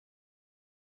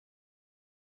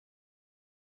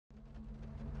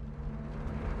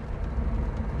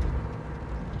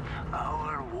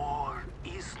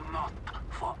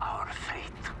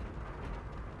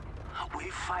We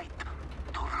fight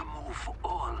to remove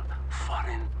all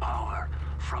foreign power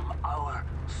from our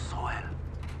soil.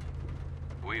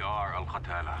 We are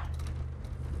Al-Qatala.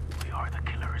 We are the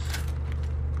killers.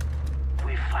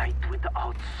 We fight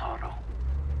without sorrow.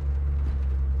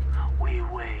 We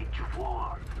wage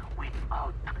war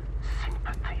without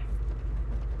sympathy.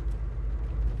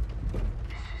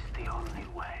 This is the only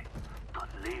way to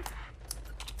live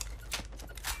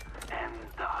and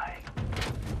die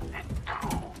a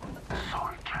true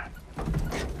soldier.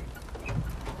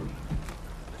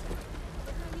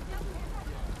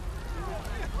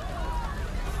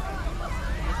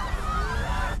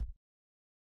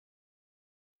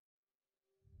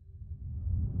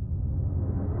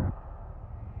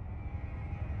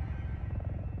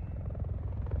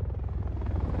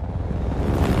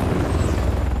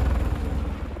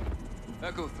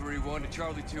 Echo 3-1 to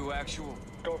Charlie 2 actual.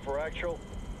 Go for actual.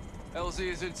 LZ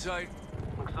is in sight.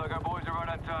 Looks like our boys are right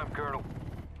on time, Colonel.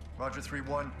 Roger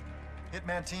 3-1.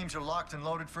 Hitman teams are locked and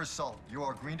loaded for assault. You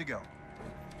are green to go.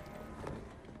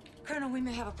 Colonel, we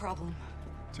may have a problem.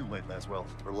 Too late, Laswell.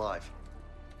 We're live.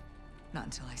 Not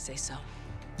until I say so.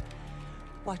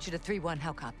 Watcher to 3-1,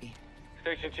 how copy?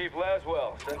 Station Chief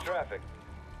Laswell, send traffic.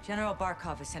 General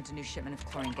Barkov has sent a new shipment of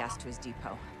chlorine gas to his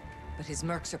depot. But his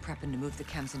mercs are prepping to move the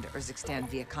chems into Urzikstan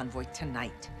via convoy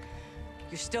tonight.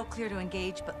 You're still clear to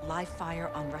engage, but live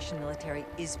fire on Russian military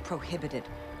is prohibited.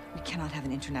 We cannot have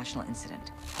an international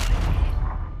incident.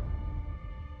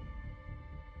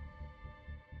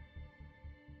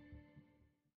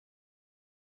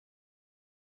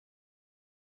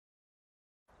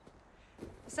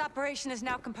 This operation is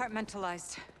now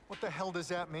compartmentalized. What the hell does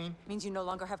that mean? Means you no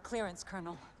longer have clearance,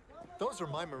 Colonel. Those are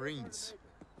my Marines.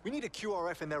 We need a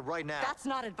QRF in there right now. That's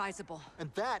not advisable.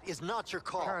 And that is not your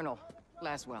call. Colonel,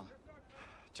 Laswell.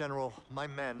 General, my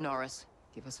men... Norris,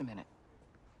 give us a minute.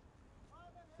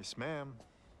 Yes, ma'am.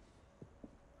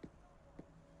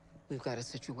 We've got a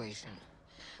situation.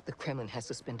 The Kremlin has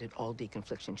suspended all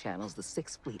deconfliction channels. The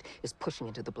Sixth Fleet is pushing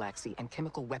into the Black Sea, and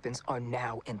chemical weapons are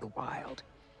now in the wild.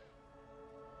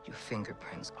 Your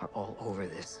fingerprints are all over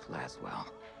this, Laswell.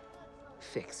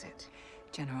 Fix it.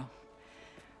 General,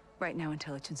 right now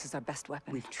intelligence is our best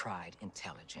weapon. We've tried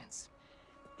intelligence.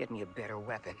 Get me a better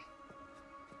weapon.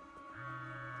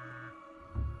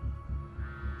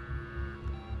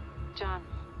 John,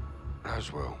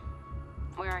 Laswell,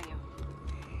 where are you?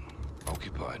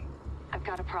 occupied. I've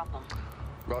got a problem.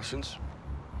 Russians?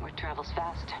 Word travels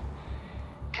fast.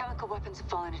 Chemical weapons have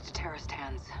fallen into terrorist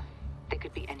hands. They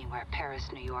could be anywhere. Paris,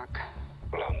 New York.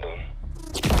 London.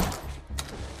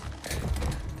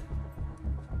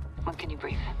 When can you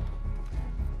brief?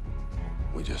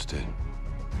 We just did.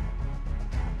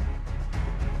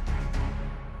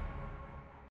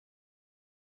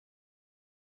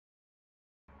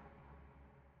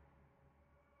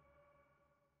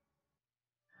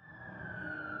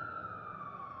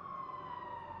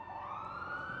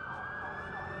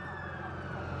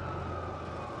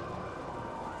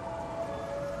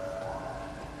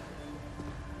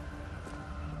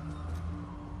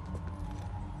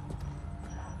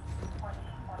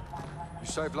 You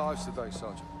saved lives today,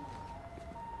 Sergeant.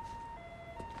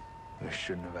 It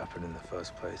shouldn't have happened in the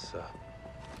first place, sir.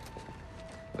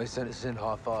 They sent us in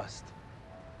half-assed.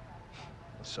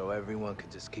 So everyone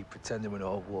could just keep pretending we're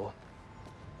not at war.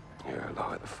 Yeah,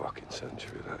 like the fucking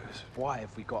century, that is. Why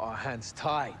have we got our hands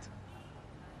tied?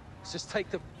 Let's just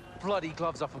take the bloody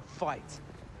gloves off and fight.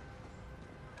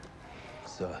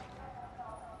 Sir.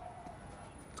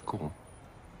 Go on.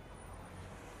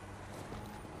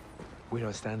 We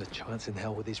don't stand a chance in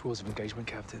hell with these rules of engagement,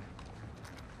 Captain.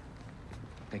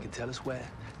 They can tell us where,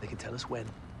 they can tell us when.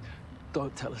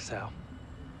 Don't tell us how.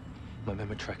 My men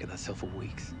were tracking that cell for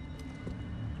weeks.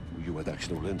 You had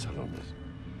actual intel on this?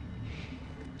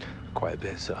 Quite a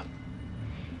bit, sir.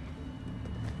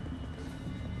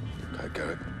 Okay,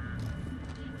 Garrett.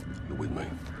 You're with me.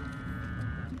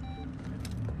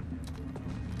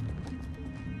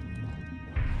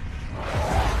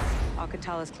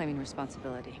 Al-Qatala's claiming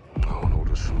responsibility. On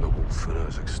orders from the wolf in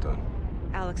Urzikstan.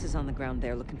 Alex is on the ground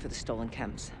there looking for the stolen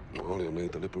chems. Well, he'll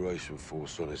need the Liberation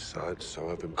Force on his side, so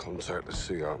have him contact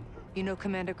the CO. You know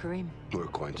Commander Karim? We're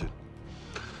acquainted.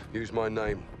 Use my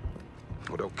name,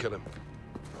 or they'll kill him.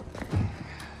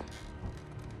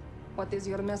 What is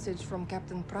your message from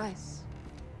Captain Price?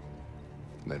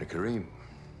 Commander Karim.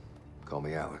 Call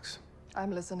me Alex.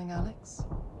 I'm listening, Alex.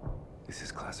 This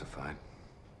is classified.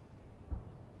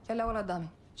 يلا ولد دامي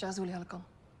جهزوا لي هالكم.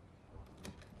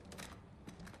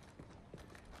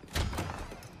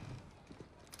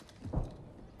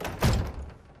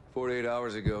 48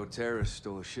 hours ago, terrorists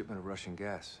stole a shipment of Russian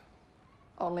gas.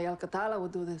 Only Al-Qatala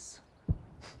would do this.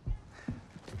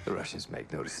 The Russians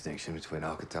make no distinction between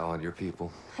Alcatala and your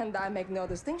people. And I make no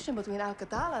distinction between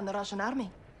Alcatala and the Russian army.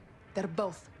 They're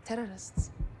both terrorists.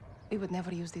 We would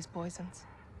never use these poisons.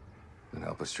 Then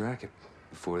help us track it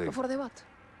before they... Before they what?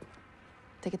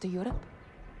 Take it to Europe?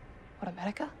 Or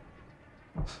America?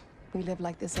 We live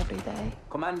like this every day.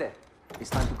 Commander, it's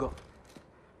time to go.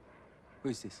 Who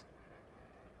is this?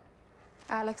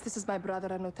 Alex, this is my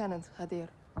brother and Lieutenant, Hadir.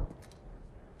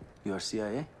 You are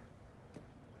CIA?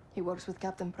 He works with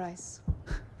Captain Price.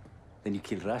 Then you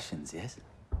kill Russians, yes?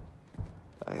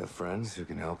 I have friends who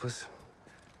can help us.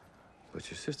 But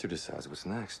your sister decides what's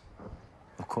next.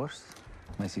 Of course.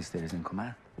 My sister is in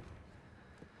command.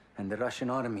 And the Russian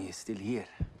army is still here.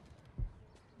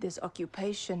 This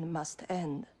occupation must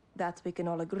end. That we can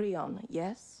all agree on,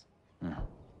 yes? No.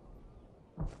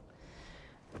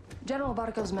 General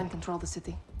Barkov's men control the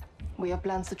city. We have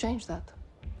plans to change that.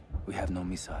 We have no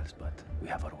missiles, but we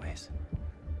have our ways.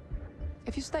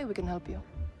 If you stay, we can help you.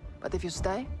 But if you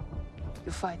stay,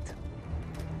 you fight.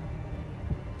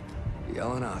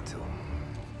 Yelenatu.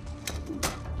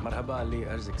 Marhaba Ali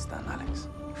Urzikstan, Alex.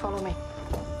 Follow me.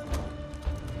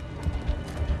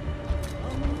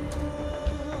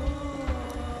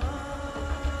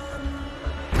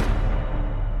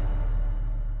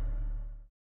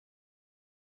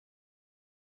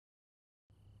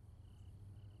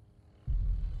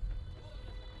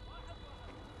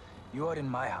 You are in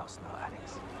my house now,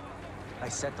 Alex. I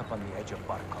set up on the edge of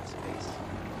Barkov's base.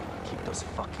 Keep those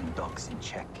fucking dogs in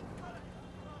check.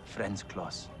 Friends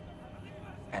close,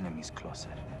 enemies closer.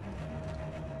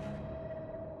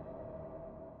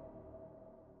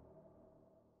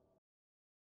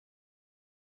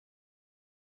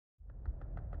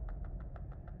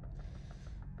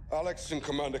 Alex and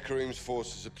Commander Karim's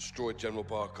forces have destroyed General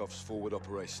Barkov's forward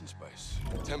operations base,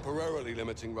 temporarily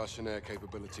limiting Russian air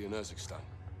capability in Urzikstan.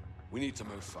 We need to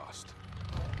move fast.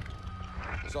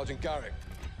 Sergeant Garrick,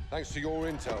 thanks to your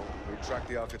intel, we tracked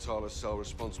the Alcatala cell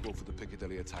responsible for the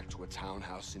Piccadilly attack to a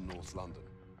townhouse in North London.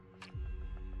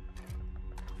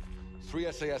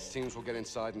 3 SAS teams will get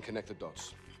inside and connect the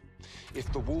dots. If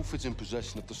the Wolf is in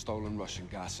possession of the stolen Russian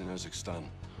gas in Urzikstan,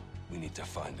 we need to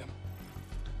find him.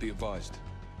 Be advised,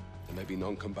 there may be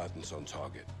non-combatants on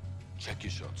target. Check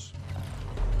your shots.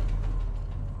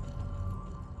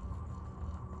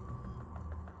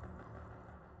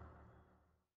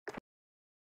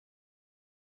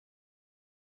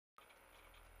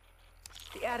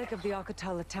 The attic of the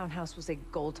Alcatala townhouse was a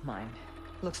gold mine.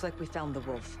 Looks like we found the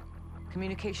Wolf.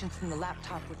 Communications from the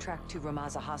laptop were tracked to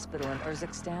Ramaza Hospital in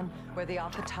Urzikstan, where the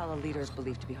Alcatala leader is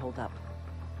believed to be holed up.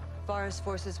 Farah's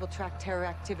forces will track terror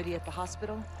activity at the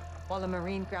hospital, while a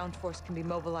Marine ground force can be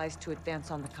mobilized to advance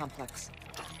on the complex.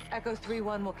 Echo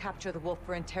 3-1 will capture the Wolf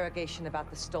for interrogation about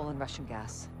the stolen Russian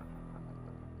gas.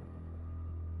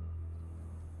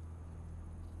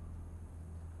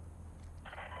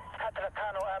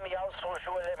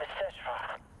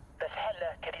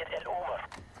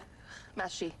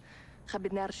 ماشي. خبي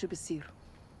نعرف شو بيصير.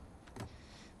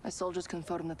 My soldiers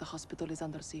confirm that the hospital is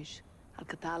under siege.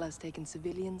 Alcatala has taken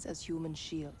civilians as human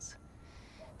shields.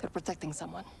 They're protecting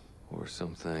someone. Or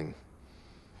something.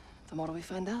 Tomorrow we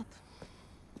find out.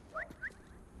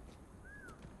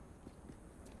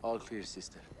 All clear,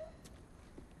 sister.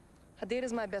 Hadir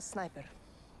is my best sniper.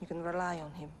 You can rely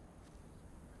on him.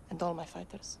 And all my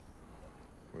fighters.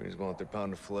 Marines want their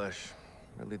pound of flesh.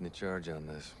 They're leading the charge on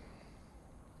this.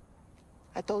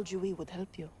 I told you we would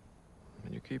help you.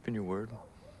 And you're keeping your word?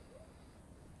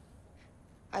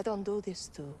 I don't do this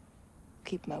to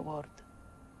keep my word.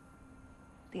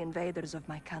 The invaders of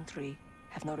my country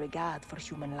have no regard for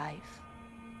human life.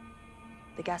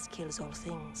 The gas kills all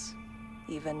things,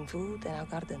 even food and our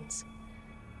gardens.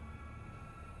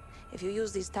 If you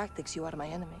use these tactics, you are my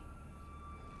enemy.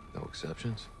 No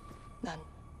exceptions? None.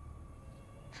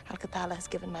 Alcatala has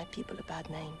given my people a bad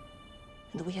name,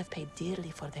 and we have paid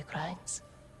dearly for their crimes.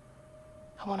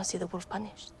 I want to see the Wolf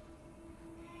punished.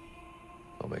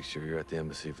 I'll make sure you're at the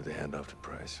embassy for the handoff to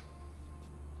Price.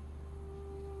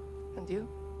 And you?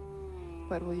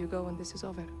 Where will you go when this is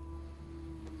over?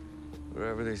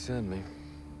 Wherever they send me.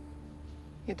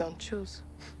 You don't choose.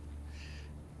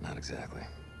 Not exactly.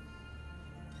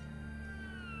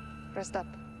 Rest up.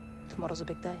 Tomorrow's a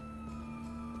big day.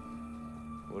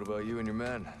 What about you and your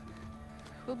men?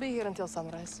 We'll be here until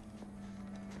sunrise.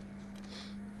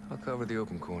 I'll cover the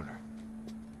open corner.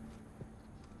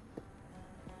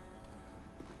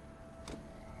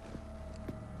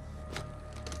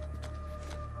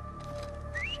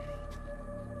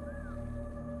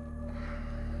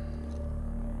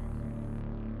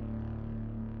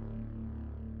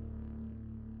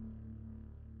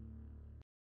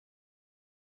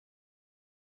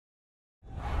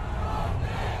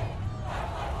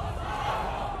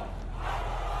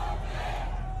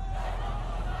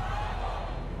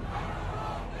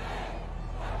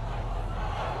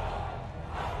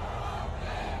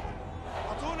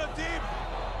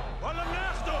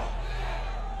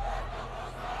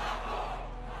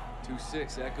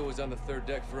 2-6, Echo is on the third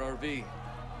deck for RV.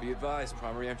 Be advised,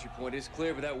 primary entry point is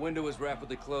clear, but that window is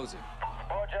rapidly closing.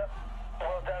 Roger.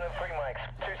 Well down in 3 mics.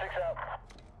 2-6 out.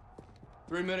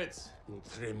 3 minutes. In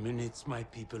 3 minutes, my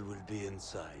people will be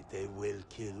inside. They will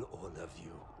kill all of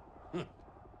you.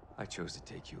 I chose to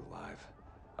take you alive.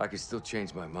 I could still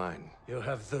change my mind. You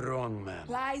have the wrong man.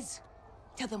 Lies.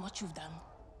 Tell them what you've done.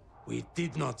 We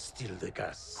did not steal the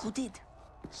gas. Who did?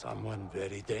 Someone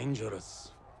very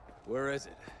dangerous. Where is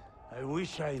it? I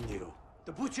wish I knew.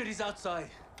 The butcher is outside.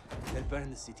 They'll burn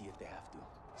the city if they have to.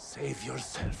 Save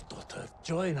yourself, daughter.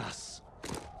 Join us.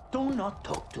 Do not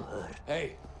talk to her.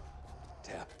 Hey,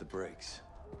 tap the brakes.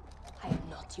 I am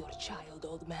not your child,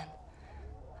 old man.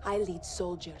 I lead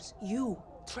soldiers. You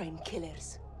train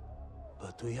killers.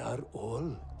 But we are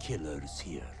all killers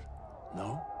here,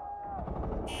 no?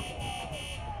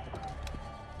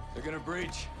 They're gonna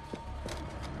breach.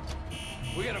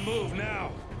 We gotta move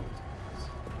now.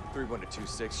 3-1 to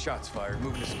 2-6, shots fired.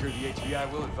 Moving to secure the HVI,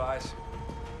 will advise.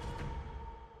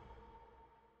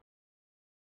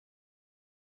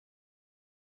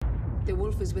 The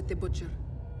wolf is with the butcher.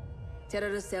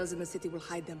 Terrorist cells in the city will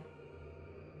hide them.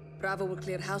 Bravo will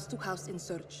clear house to house in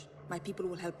search. My people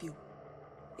will help you.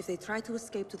 If they try to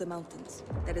escape to the mountains,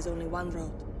 there is only one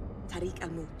road. Tariq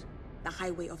al-Mut, the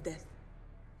highway of death.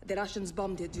 The Russians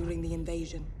bombed it during the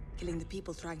invasion, killing the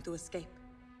people trying to escape.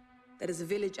 There is a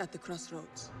village at the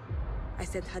crossroads. I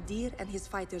sent Hadir and his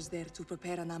fighters there to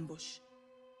prepare an ambush.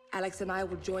 Alex and I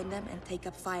will join them and take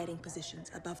up firing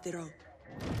positions above the road,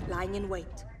 lying in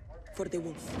wait for the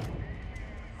wolf.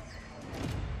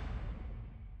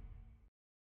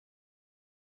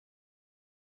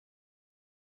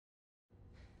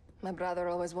 My brother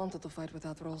always wanted to fight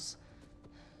without rules.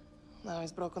 Now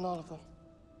he's broken all of them.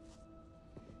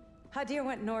 Hadir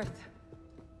went north.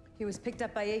 He was picked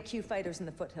up by AQ fighters in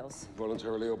the foothills.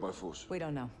 Voluntarily or by force? We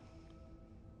don't know.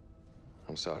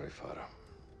 I'm sorry, Farah.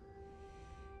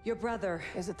 Your brother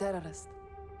He's a terrorist.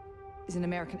 is an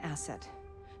American asset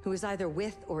who is either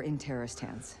with or in terrorist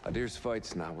hands. Adir's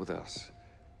fight's not with us.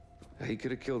 He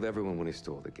could have killed everyone when he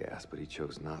stole the gas, but he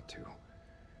chose not to.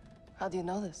 How do you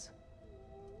know this?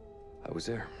 I was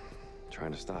there,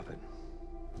 trying to stop it.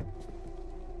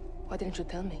 Why didn't you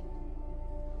tell me?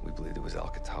 We believed it was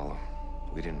Al-Qatala.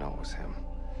 We didn't know it was him.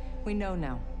 We know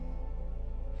now.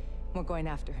 We're going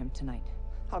after him tonight.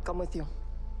 I'll come with you.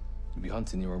 You'll be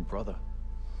hunting your own brother.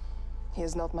 He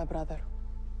is not my brother.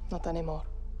 Not anymore.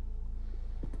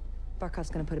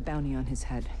 Barkov's gonna put a bounty on his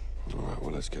head. All right,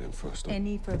 well, let's get him first. Then.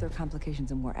 Any further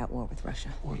complications and we're at war with Russia.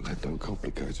 Well, that don't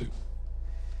complicate it.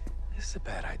 This is a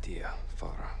bad idea,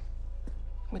 Farah.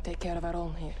 We take care of our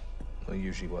own here. Not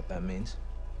usually what that means.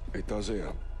 It does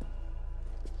here.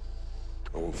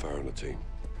 I want Farah on the team.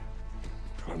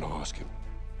 Try not ask him.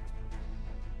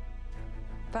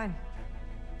 Fine.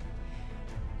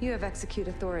 You have execute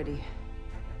authority.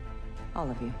 All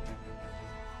of you.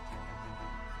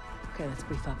 Okay, let's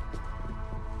brief up.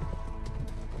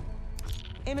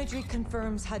 Imagery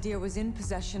confirms Hadir was in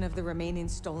possession of the remaining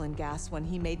stolen gas when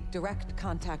he made direct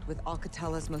contact with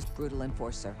Al-Qatala's most brutal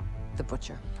enforcer, the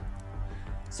Butcher.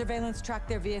 Surveillance tracked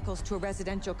their vehicles to a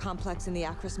residential complex in the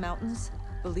Akros Mountains,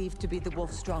 believed to be the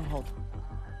Wolf's stronghold.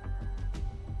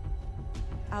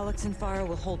 Alex and Farah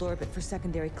will hold orbit for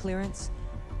secondary clearance,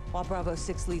 while Bravo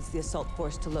 6 leads the assault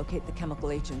force to locate the chemical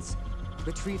agents,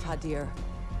 retrieve Hadir,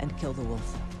 and kill the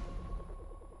Wolf.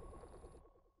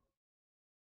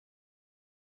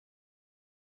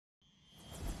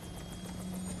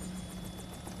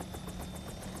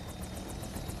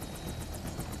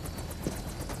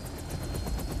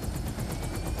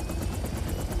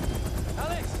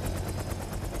 Alex!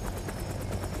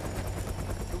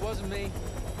 It wasn't me.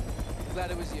 I'm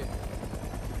glad it was you.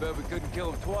 Bet we couldn't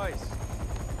kill him twice.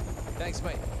 Thanks,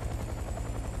 mate.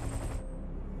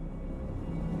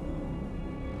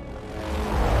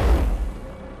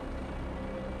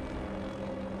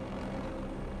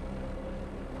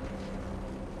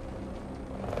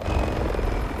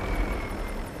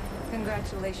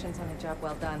 Congratulations on a job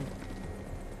well done.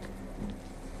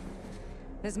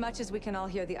 As much as we can all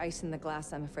hear the ice in the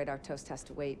glass, I'm afraid our toast has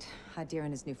to wait. Hadir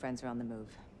and his new friends are on the move.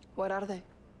 What are they?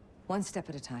 One step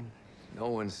at a time. No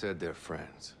one said they're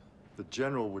friends. The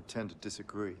general would tend to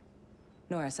disagree.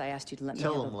 Norris, I asked you to let me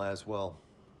Tell handle- him, Laswell.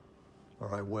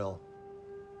 Or I will.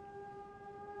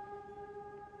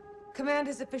 Command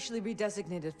has officially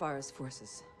redesignated Farah's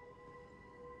forces.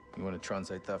 You want to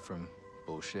translate that from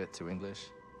bullshit to English?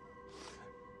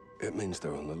 It means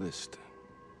they're on the list.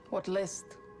 What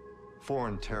list?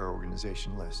 Foreign terror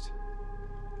organization list.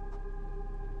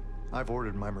 I've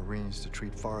ordered my Marines to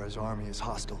treat Farah's army as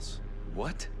hostiles.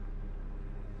 What?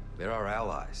 They're our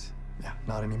allies. Yeah,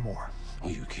 not anymore.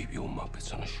 Will you keep your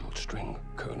muppets on a short string,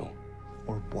 Colonel?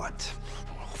 Or what?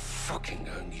 I'll fucking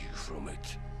earn you from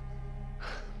it.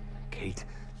 Kate,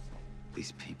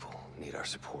 these people need our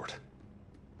support.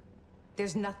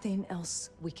 There's nothing else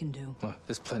we can do. Well,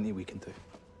 there's plenty we can do.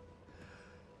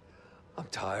 I'm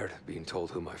tired of being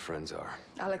told who my friends are.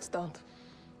 Alex, don't.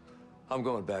 I'm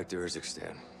going back to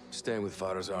Urzikstan, staying with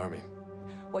Father's army.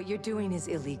 What you're doing is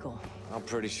illegal. I'm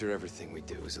pretty sure everything we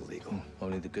do is illegal.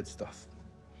 Only the good stuff.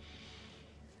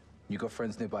 You got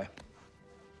friends nearby?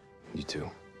 You too.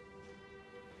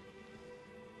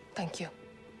 Thank you.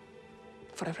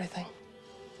 For everything.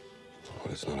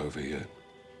 Well, it's not over yet.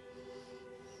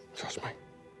 Trust me.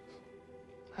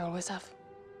 I always have.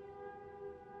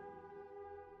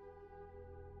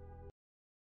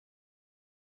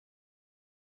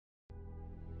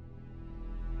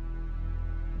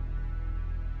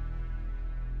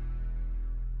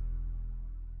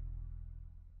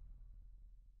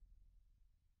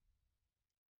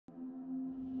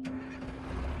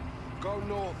 Go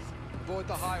north. Avoid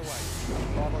the highway.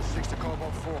 506 to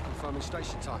Cobalt 4, confirming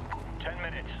station time. 10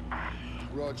 minutes.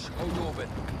 Rog, hold orbit.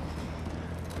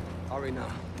 Hurry now.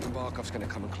 Barkov's gonna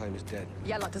come and claim his dead.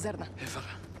 Yalla, Tazerna.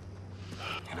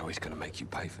 You know he's gonna make you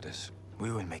pay for this.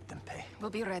 We will make them pay.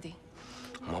 We'll be ready.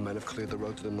 My men have cleared the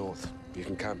road to the north. You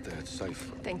can camp there, it's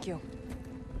safe. Thank you.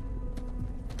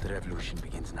 The revolution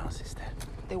begins now, sister.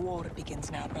 The war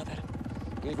begins now, brother.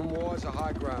 Even war is a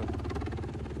high ground.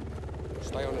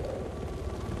 Stay on it.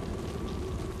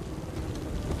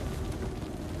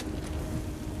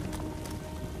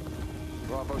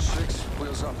 Bravo 6,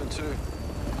 wheels up in 2.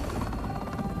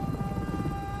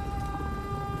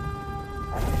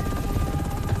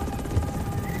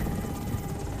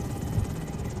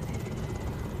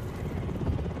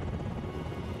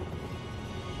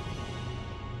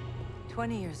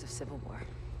 Years of civil war.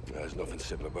 There's nothing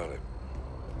civil about it.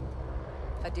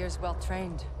 Adir's well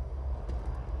trained.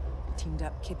 Teamed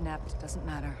up, kidnapped, doesn't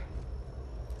matter.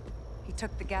 He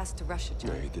took the gas to Russia,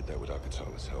 John. Yeah, he did that without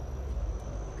Katana's help.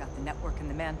 Got the network and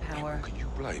the manpower. How can you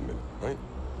blame him, right?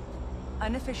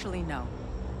 Unofficially, no.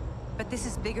 But this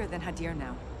is bigger than Hadir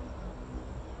now.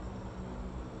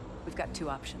 We've got two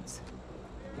options.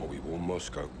 Or we warn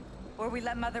Moscow. Or we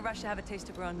let Mother Russia have a taste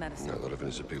of her own medicine. No, a lot of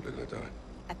innocent people are gonna die.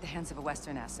 At the hands of a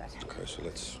Western asset. Okay, so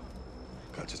let's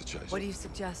cut to the chase. What do you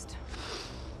suggest?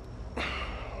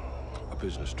 A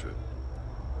business trip.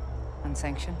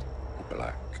 Unsanctioned?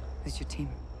 Black. Who's your team?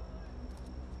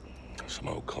 Some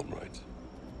old comrades.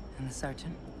 And the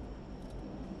sergeant?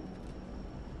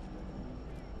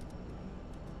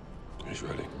 He's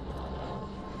ready.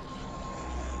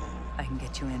 I can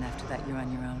get you in. After that, you're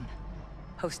on your own.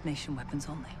 Host nation weapons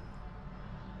only.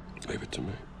 Leave it to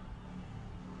me.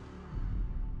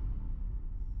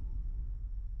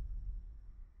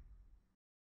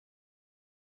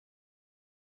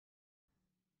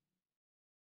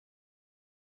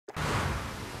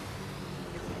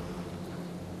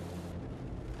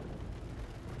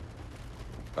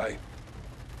 Hey.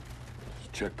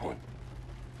 Checkpoint.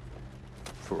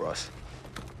 For us.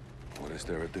 What is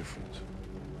there a difference?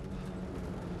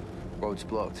 Road's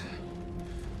blocked.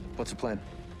 What's the plan?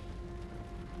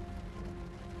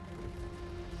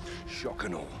 Shock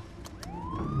and all.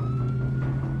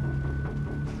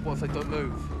 What if they don't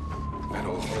move? That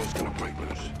old hell's gonna break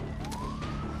loose.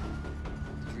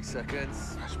 3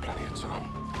 seconds. That's plenty of time.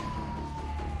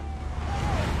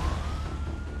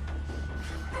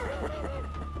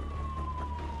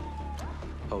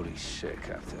 Holy shit,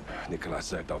 Captain. Nikolai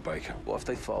saved our bacon. What if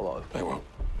they follow? They won't.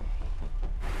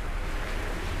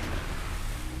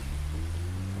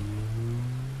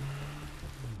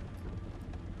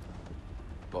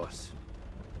 Boss.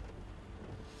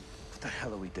 What the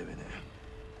hell are we doing here?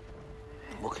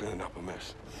 We're cleaning up a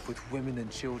mess. With women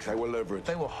and children. They were leveraged.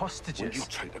 They were hostages. When you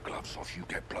take the gloves off, you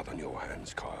get blood on your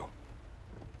hands, Kyle.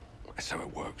 That's how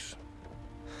it works.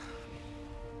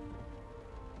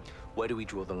 Where do we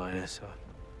draw the line, sir?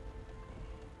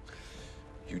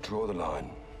 You draw the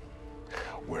line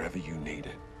wherever you need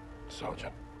it,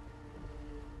 Sergeant.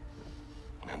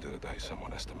 At the end of the day,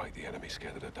 someone has to make the enemy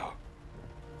scared of the dark.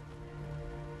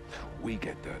 We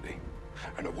get dirty,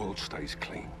 and the world stays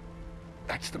clean.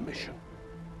 That's the mission.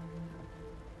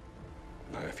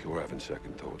 Now, if you're having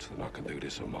second thoughts, then I can do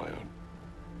this on my own.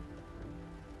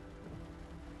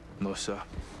 No, sir.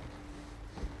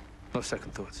 No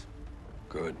second thoughts.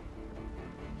 Good.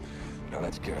 Now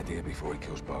let's get out of here before he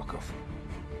kills Barkov.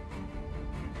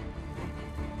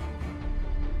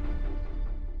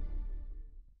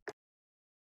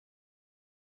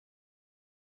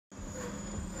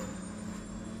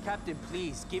 Captain,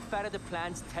 please, give Farah the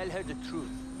plans, tell her the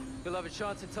truth. You'll have a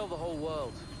chance to tell the whole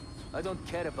world. I don't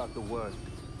care about the world.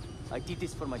 I did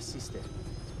this for my sister.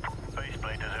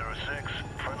 Faceplate to 06.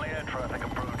 Friendly air traffic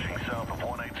approaching south of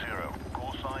 180.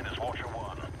 Call sign is Watcher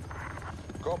 1.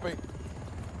 Copy.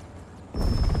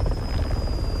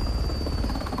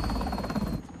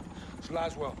 It's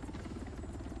Laswell.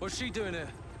 What's she doing here?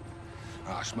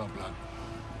 I smell blood.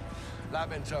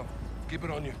 Lab intel. Keep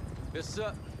it on you. Yes,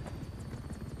 sir.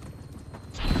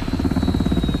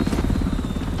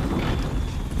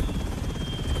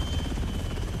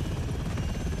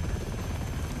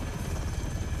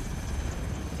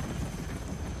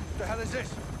 What the hell is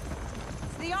this?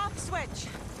 It's the off switch.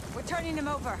 We're turning him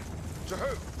over. To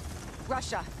who?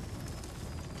 Russia.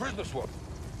 Prisoner swap.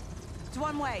 It's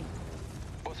one way.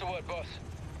 What's the word, boss?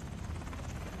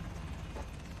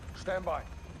 Stand by.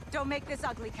 Don't make this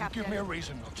ugly, Captain. Give me a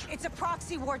reason not to. It's a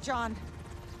proxy war, John.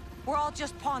 We're all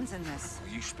just pawns in this.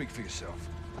 Well, you speak for yourself.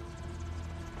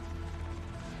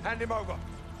 Hand him over.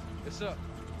 Yes, sir.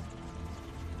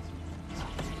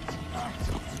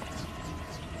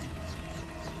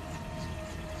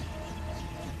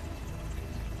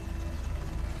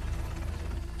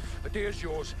 Idea's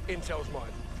yours, intel's mine.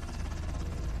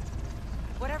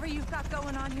 Whatever you've got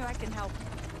going on here, I can help.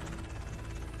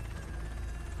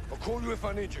 I'll call you if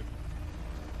I need you.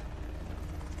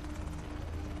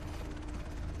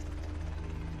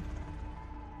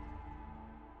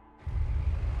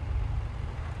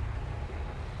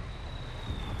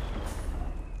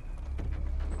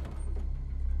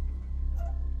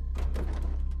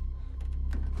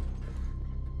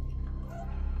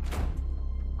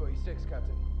 Got you 6,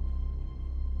 Captain.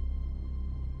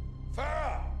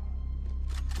 Farah!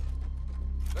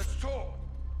 Let's talk.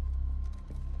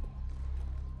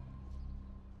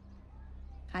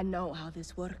 I know how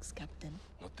this works, Captain.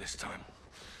 Not this time.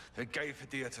 They gave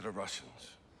Hadir to the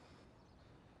Russians.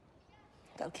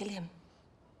 They'll kill him.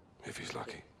 If he's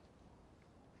lucky.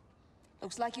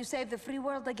 Looks like you saved the free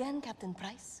world again, Captain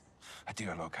Price.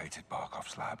 Hadir located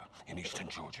Barkov's lab in eastern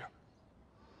Georgia.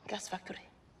 Gas factory.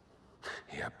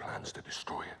 He had plans to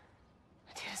destroy it.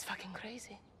 It is fucking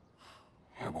crazy.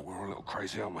 Yeah, but we're a little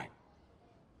crazy, aren't we?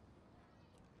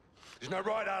 Isn't that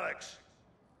right, Alex?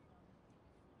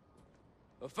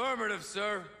 Affirmative,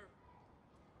 sir.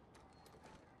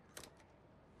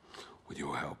 With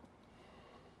your help,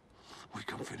 we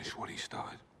can finish what he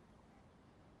started.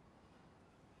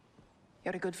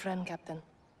 You're a good friend, Captain.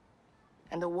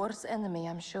 And the worst enemy,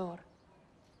 I'm sure.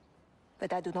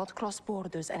 But I do not cross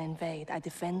borders and invade. I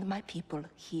defend my people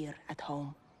here at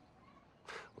home.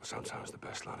 Well, sometimes the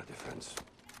best line of defense.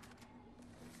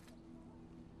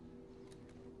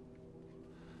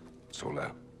 It's all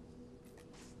there.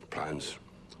 Plans,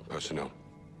 personnel.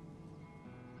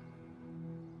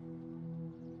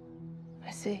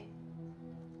 I see.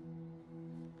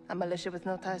 A militia with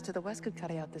no ties to the West could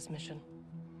carry out this mission.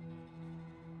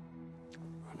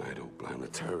 And they'd all blame the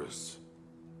terrorists,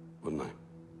 wouldn't they?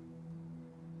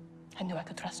 I knew I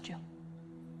could trust you.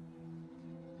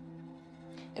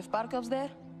 If Barkov's there,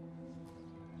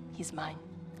 he's mine.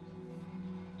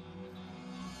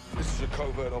 This is a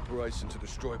covert operation to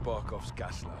destroy Barkov's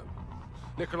gas lab.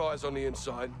 Nikolai's on the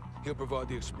inside. He'll provide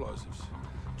the explosives.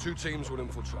 2 teams will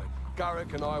infiltrate.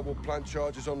 Garrick and I will plant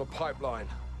charges on the pipeline.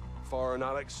 Farah and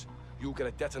Alex, you'll get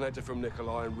a detonator from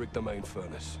Nikolai and rig the main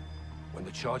furnace. When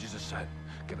the charges are set,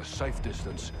 get a safe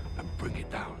distance and bring it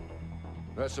down.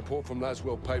 Their support from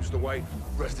Laswell paves the way.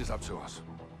 Rest is up to us.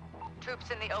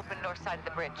 Troops in the open north side of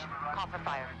the bridge. Call for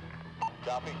fire.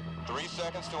 Copy. 3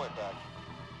 seconds to impact.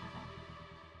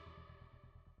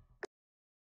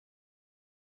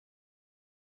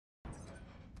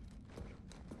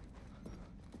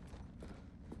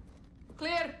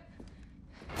 Clear!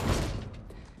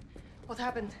 What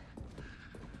happened?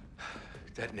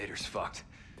 Detonator's fucked.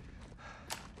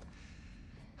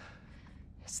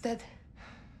 It's dead.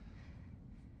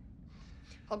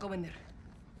 I'll go in there.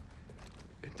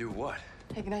 And do what?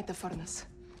 Ignite the furnace.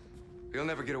 You'll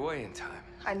never get away in time.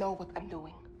 I know what I'm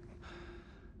doing.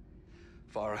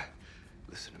 Farah,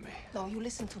 listen to me. No, you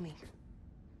listen to me.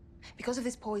 Because of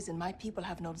this poison, my people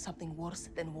have known something worse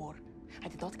than war. I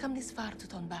did not come this far to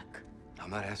turn back. I'm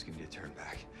not asking you to turn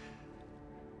back.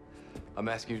 I'm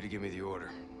asking you to give me the order.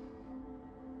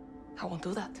 I won't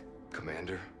do that.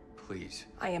 Commander, please.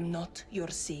 I am not your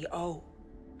CO.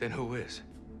 Then who is?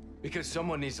 Because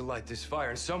someone needs to light this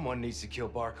fire and someone needs to kill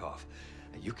Barkov.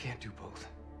 And you can't do both.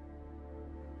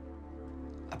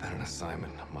 I've been an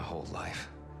assignment my whole life.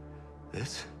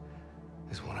 This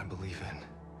is what I believe in.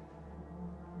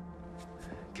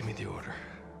 Give me the order.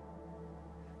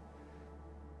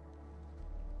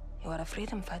 You are a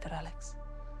freedom fighter, Alex.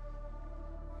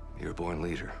 You're a born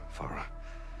leader, Farah.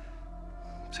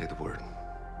 Say the word.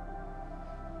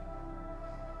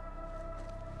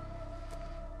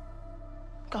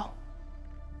 Go.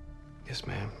 Yes,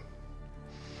 ma'am.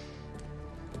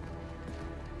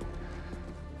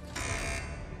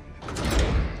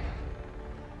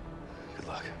 Good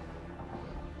luck.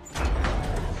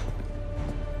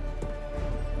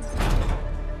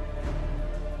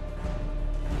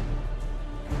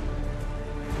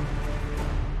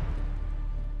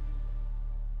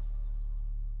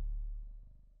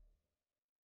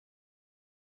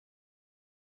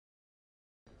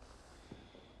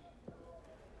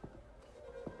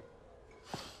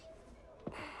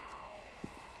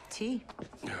 Tea?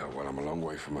 Yeah, well, I'm a long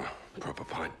way from a proper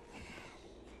pint.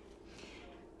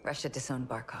 Russia disowned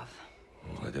Barkov.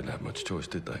 Well, they didn't have much choice,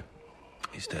 did they?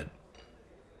 He's dead.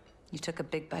 You took a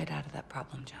big bite out of that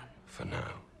problem, John. For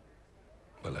now.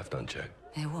 But left unchecked.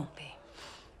 It won't be.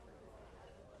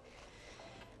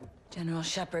 General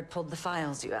Shepard pulled the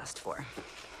files you asked for.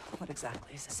 What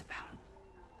exactly is this about?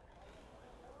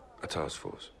 A task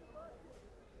force.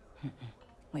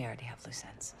 We already have loose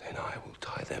ends. Then I will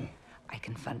tie them. I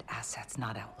can fund assets,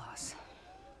 not outlaws.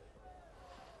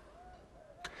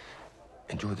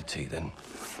 Enjoy the tea, then.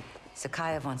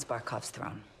 Sakhayev wants Barkov's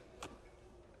throne.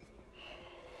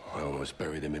 I almost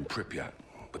buried him in Pripyat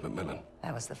with Macmillan.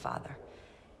 That was the father.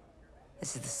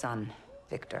 This is the son,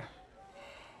 Victor.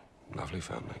 Lovely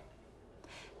family.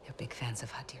 They're big fans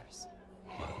of Hadir's.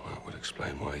 Well, that would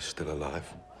explain why he's still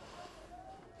alive.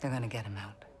 They're gonna get him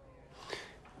out.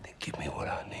 Then give me what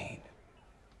I need.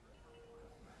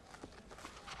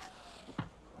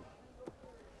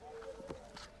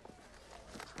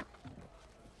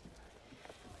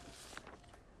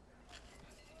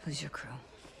 Who's your crew?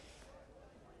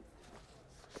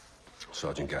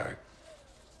 Sergeant Garrick.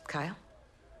 Kyle?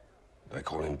 They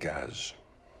call him Gaz.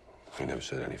 He never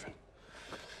said anything.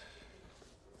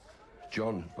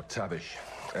 John McTavish,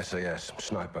 SAS,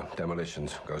 sniper,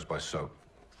 demolitions, goes by SOAP.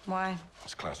 Why?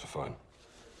 It's classified.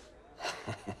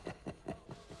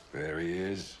 There he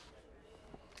is.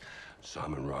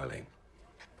 Simon Riley.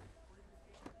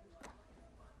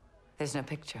 There's no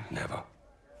picture. Never.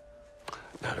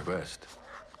 Now the rest.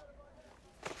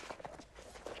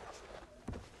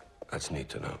 That's neat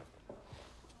to know.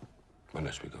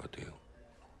 Unless we got a deal.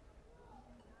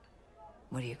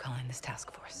 What are you calling this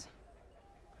task force?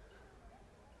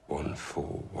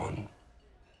 141.